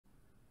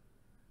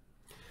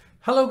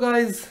Hello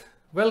guys,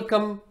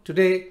 welcome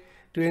today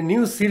to a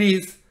new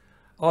series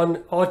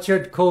on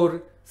Orchard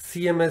Core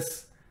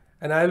CMS,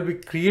 and I will be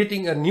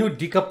creating a new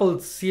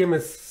decoupled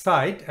CMS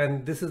site,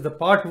 and this is the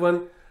part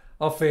 1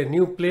 of a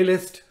new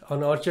playlist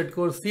on Orchard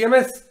Core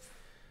CMS.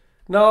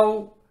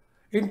 Now,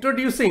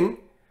 introducing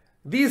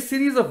these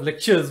series of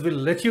lectures will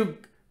let you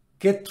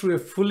get through a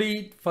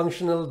fully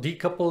functional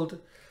decoupled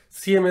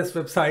CMS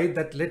website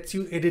that lets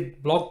you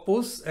edit blog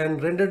posts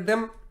and render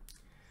them.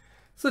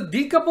 So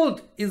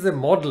decoupled is a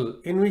model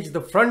in which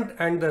the front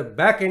and the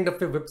back end of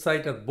a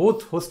website are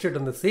both hosted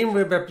on the same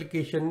web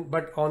application,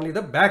 but only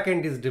the back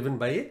end is driven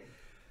by a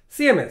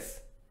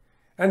CMS.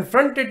 And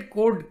front-end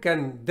code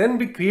can then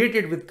be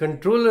created with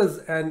controllers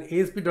and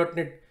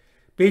ASP.NET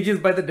pages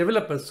by the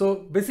developer. So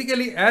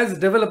basically, as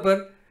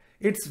developer,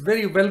 it's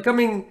very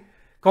welcoming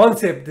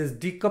concept, this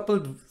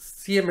decoupled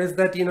CMS,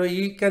 that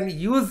you can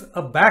use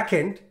a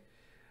backend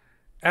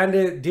and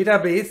a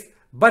database,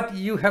 but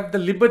you have the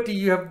liberty,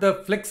 you have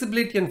the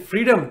flexibility and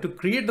freedom to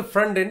create the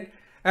front end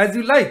as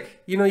you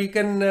like. You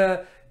can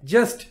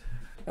just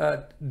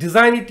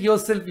design it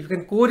yourself, you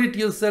can code it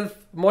yourself,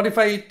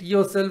 modify it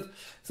yourself.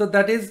 So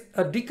that is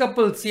a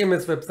decoupled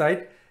CMS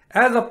website,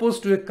 as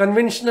opposed to a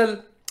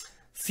conventional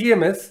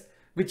CMS,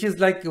 which is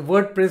like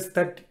WordPress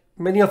that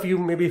many of you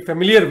may be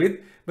familiar with,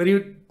 where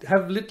you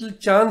have little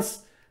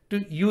chance to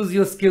use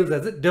your skills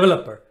as a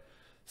developer.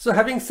 So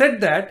having said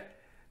that,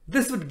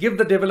 this would give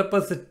the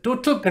developers a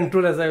total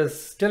control, as I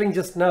was telling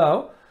just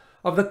now,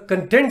 of the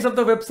contents of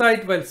the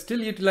website while still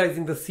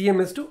utilizing the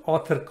CMS to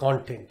author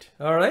content.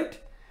 All right.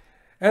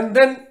 And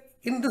then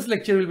in this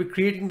lecture, we'll be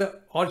creating the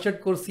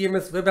Orchard Core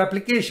CMS web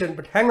application.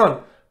 But hang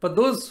on, for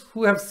those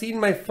who have seen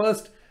my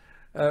first,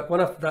 one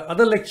of the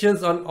other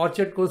lectures on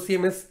Orchard Core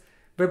CMS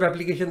web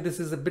application,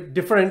 this is a bit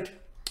different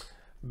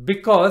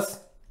because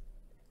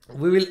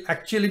we will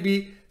actually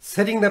be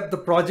setting up the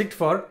project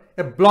for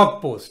a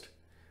blog post,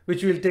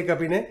 which we will take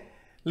up in a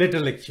later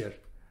lecture.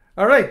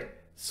 All right.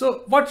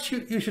 So what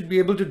you should be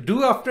able to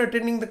do after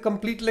attending the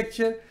complete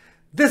lecture?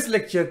 This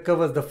lecture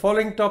covers the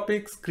following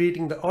topics: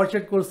 creating the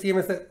Orchard Core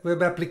CMS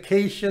web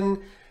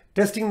application,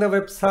 testing the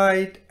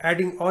website,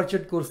 adding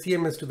Orchard Core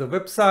CMS to the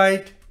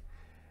website,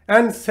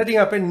 and setting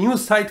up a new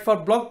site for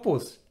blog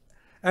posts.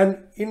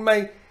 And in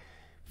my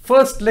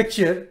first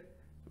lecture,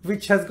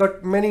 which has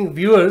got many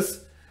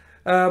viewers,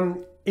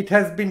 it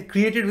has been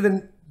created with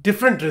a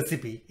different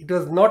recipe. It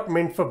was not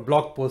meant for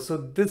blog posts. So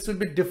this will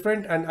be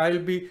different, and I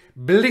will be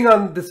building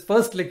on this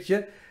first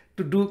lecture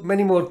to do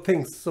many more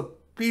things. So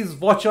please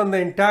watch on the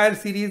entire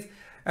series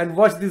and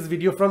watch this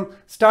video from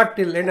start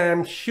till end. I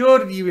am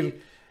sure you will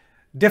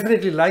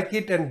definitely like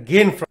it and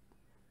gain from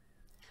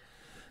it.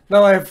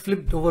 Now I have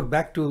flipped over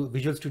back to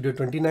Visual Studio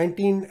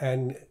 2019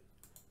 and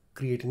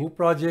create a new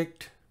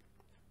project.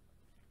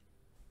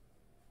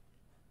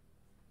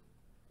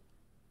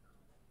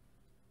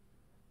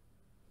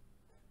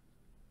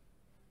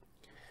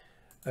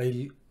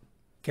 I'll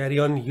carry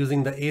on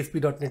using the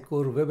ASP.NET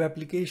Core web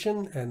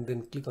application and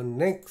then click on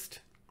next.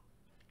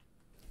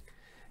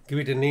 Give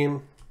it a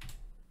name,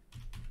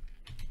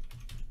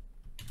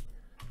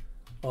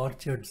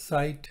 Orchard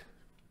site.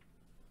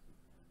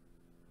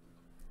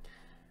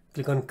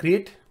 Click on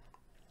create.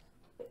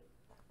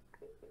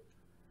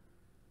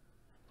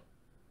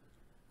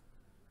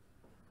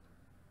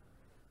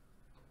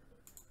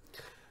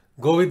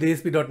 Go with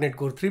ASP.NET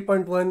Core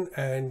 3.1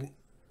 and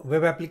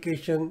web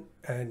application,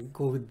 and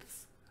go with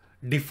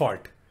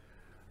default.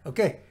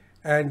 Okay,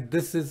 and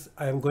this is,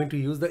 I am going to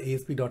use the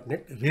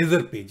ASP.NET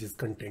Razor Pages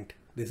content.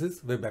 This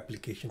is web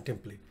application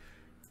template.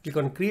 Click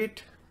on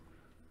create.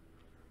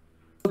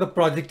 The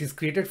project is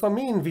created for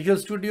me in Visual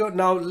Studio.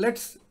 Now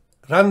let's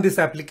run this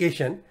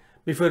application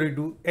before we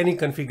do any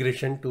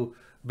configuration to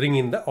bring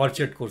in the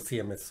Orchard Core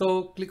CMS.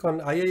 So click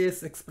on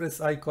IIS Express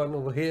icon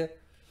over here.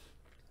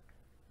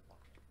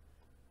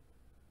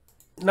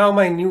 Now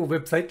my new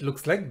website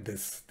looks like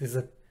this. This is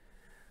a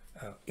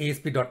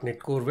ASP.NET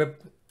Core web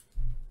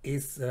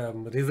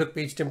Razor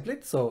page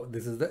template. So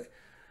this is the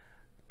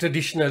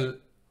traditional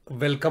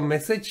welcome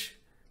message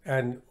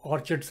and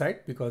Orchard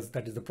site, because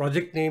that is the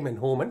project name, and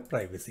home and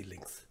privacy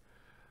links.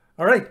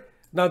 All right.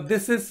 Now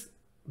this is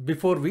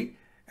before we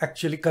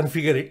actually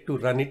configure it to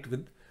run it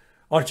with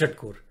Orchard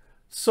Core.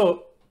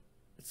 So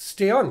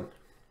stay on.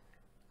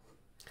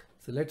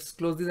 So let's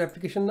close this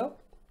application now.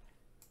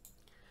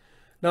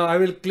 Now I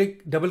will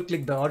double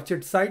click the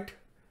Orchard site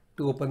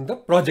to open the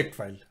project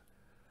file.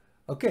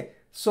 Okay,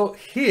 so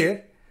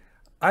here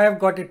I have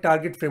got a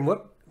target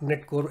framework,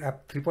 NetCore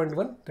app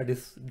 3.1, that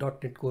is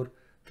 .NET Core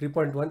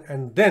 3.1,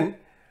 and then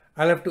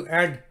I'll have to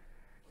add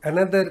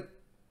another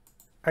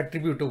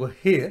attribute over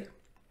here,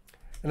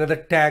 another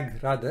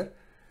tag rather,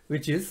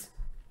 which is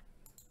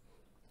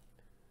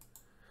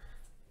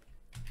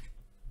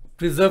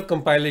preserve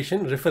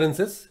compilation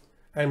references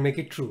and make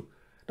it true.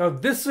 Now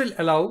this will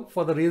allow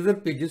for the Razor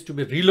pages to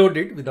be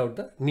reloaded without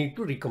the need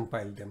to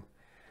recompile them.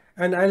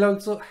 And I'll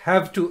also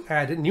have to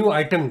add a new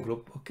item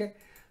group. Okay,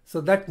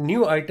 so that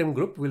new item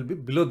group will be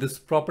below this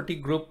property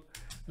group,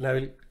 and I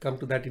will come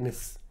to that in a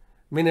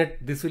minute.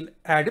 This will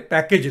add a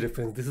package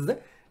reference. This is the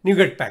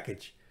NuGet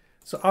package.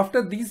 So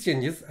after these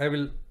changes, I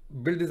will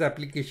build this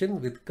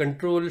application with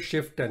Control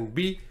Shift and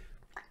B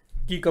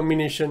key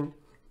combination.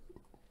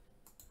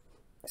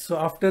 So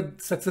after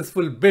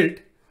successful build,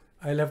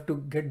 I'll have to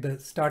get the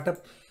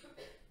startup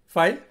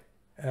file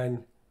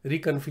and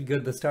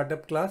reconfigure the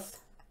startup class.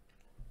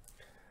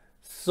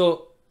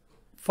 So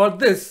for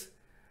this,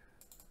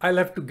 I'll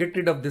have to get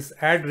rid of this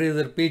add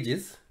razor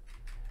pages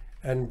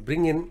and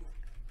bring in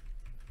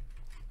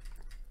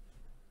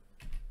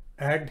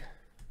add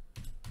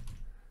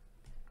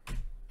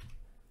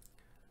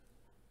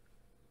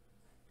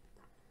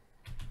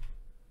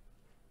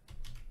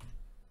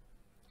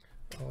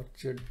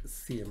Orchard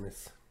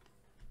CMS.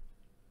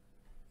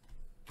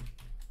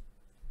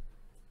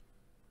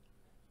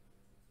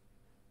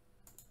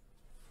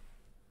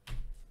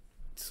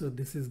 So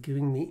this is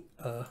giving me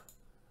a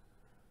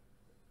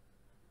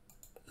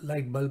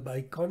light bulb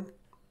icon.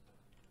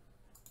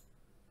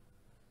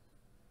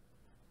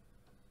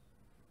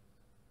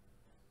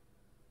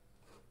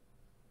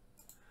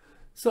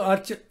 So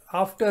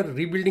after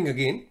rebuilding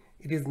again,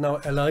 it is now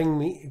allowing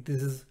me,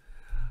 this is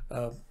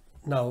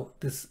now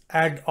this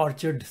add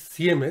Orchard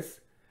CMS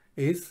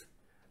is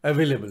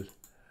available.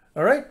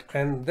 All right,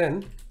 and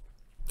then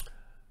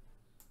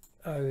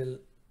I will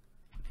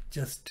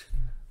just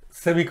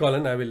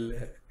semicolon, I will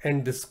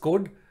end this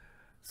code.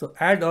 So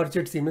add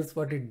Orchard CMS,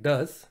 what it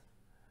does,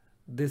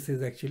 this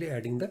is actually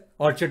adding the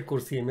Orchard core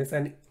CMS,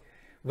 and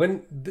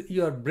when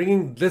you are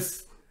bringing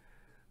this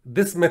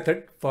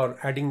method for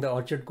adding the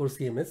Orchard core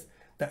CMS,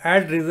 the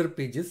add razor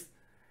pages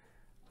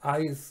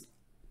is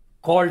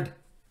called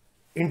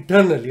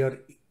internally or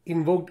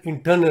invoked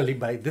internally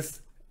by this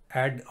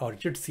add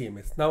Orchard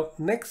CMS. Now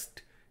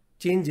next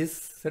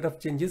set of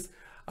changes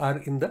are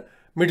in the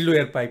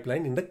middleware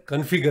pipeline in the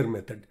configure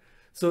method.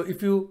 So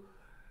if you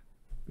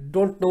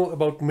don't know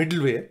about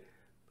middleware,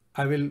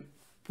 I will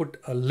put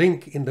a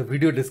link in the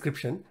video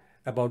description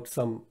about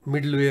some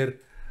middleware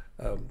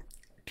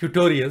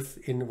tutorials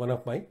in one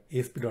of my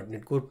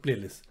ASP.NET Core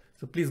playlists.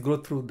 So please go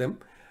through them.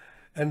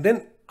 And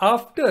then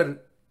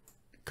after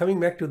coming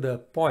back to the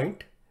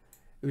point,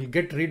 we will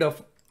get rid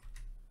of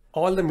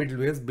all the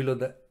middlewares below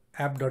the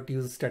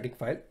app.use static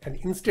file, and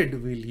instead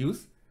we will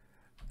use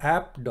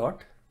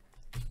app.use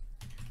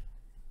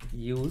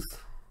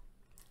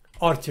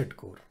Orchard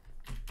core.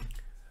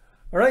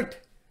 All right.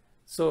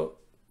 So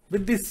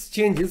with these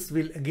changes,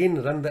 we'll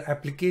again run the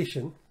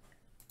application.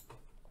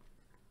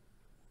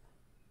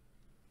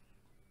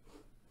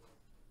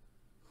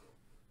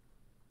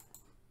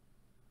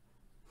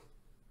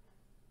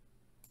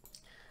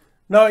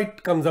 Now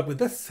it comes up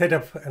with a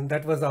setup, and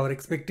that was our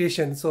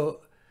expectation.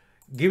 So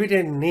give it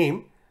a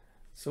name.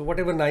 So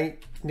whatever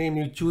name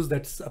you choose,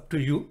 that's up to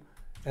you.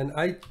 And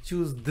I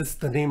choose this,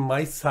 the name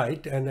my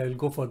site, and I'll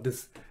go for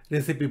this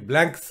recipe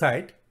blank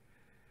site.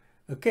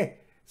 Okay.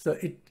 So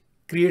it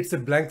creates a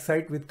blank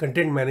site with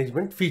content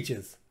management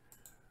features,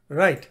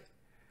 right?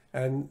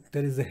 And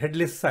there is a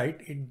headless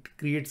site. It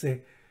creates a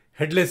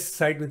headless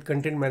site with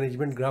content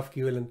management,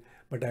 GraphQL,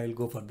 but I'll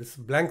go for this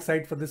blank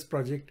site for this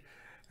project.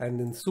 And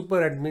then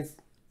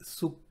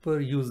super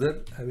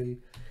user, I will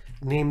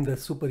name the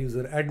super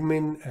user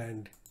admin,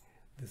 and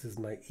this is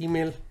my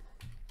email.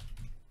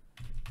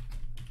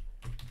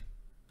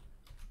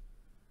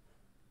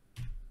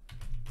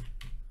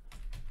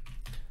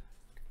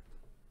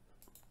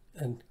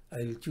 And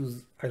I'll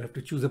have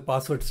to choose a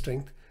password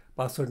strength.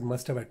 Password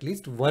must have at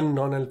least one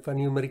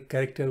non-alphanumeric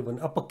character, one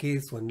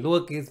uppercase, one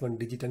lowercase, one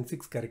digit, and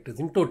 6 characters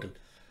in total.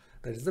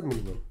 That is the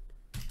minimum.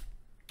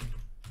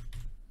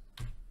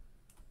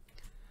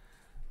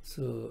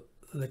 So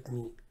let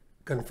me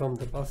confirm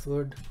the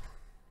password.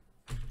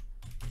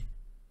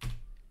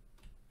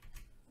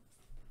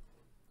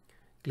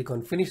 Click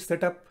on finish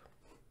setup.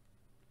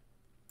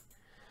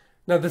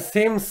 Now the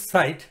same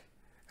site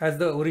as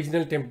the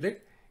original template,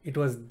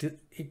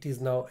 it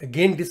is now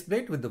again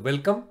displayed with the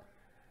welcome.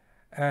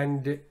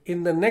 And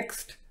in the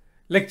next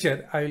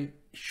lecture, I will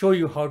show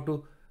you how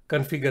to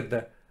configure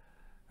the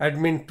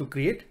admin to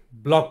create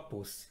blog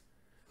posts.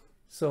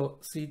 So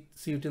see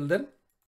you till then.